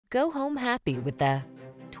Go home happy with the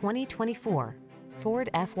 2024 Ford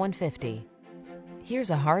F-150. Here's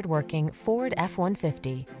a hard-working Ford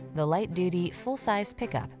F-150, the light-duty, full-size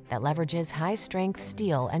pickup that leverages high-strength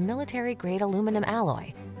steel and military-grade aluminum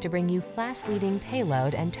alloy to bring you class-leading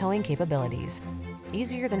payload and towing capabilities.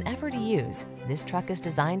 Easier than ever to use, this truck is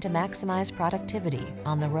designed to maximize productivity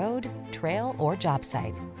on the road, trail, or job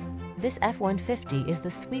site. This F-150 is the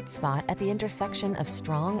sweet spot at the intersection of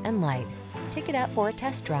strong and light. Take it out for a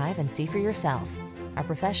test drive and see for yourself. Our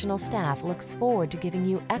professional staff looks forward to giving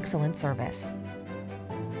you excellent service.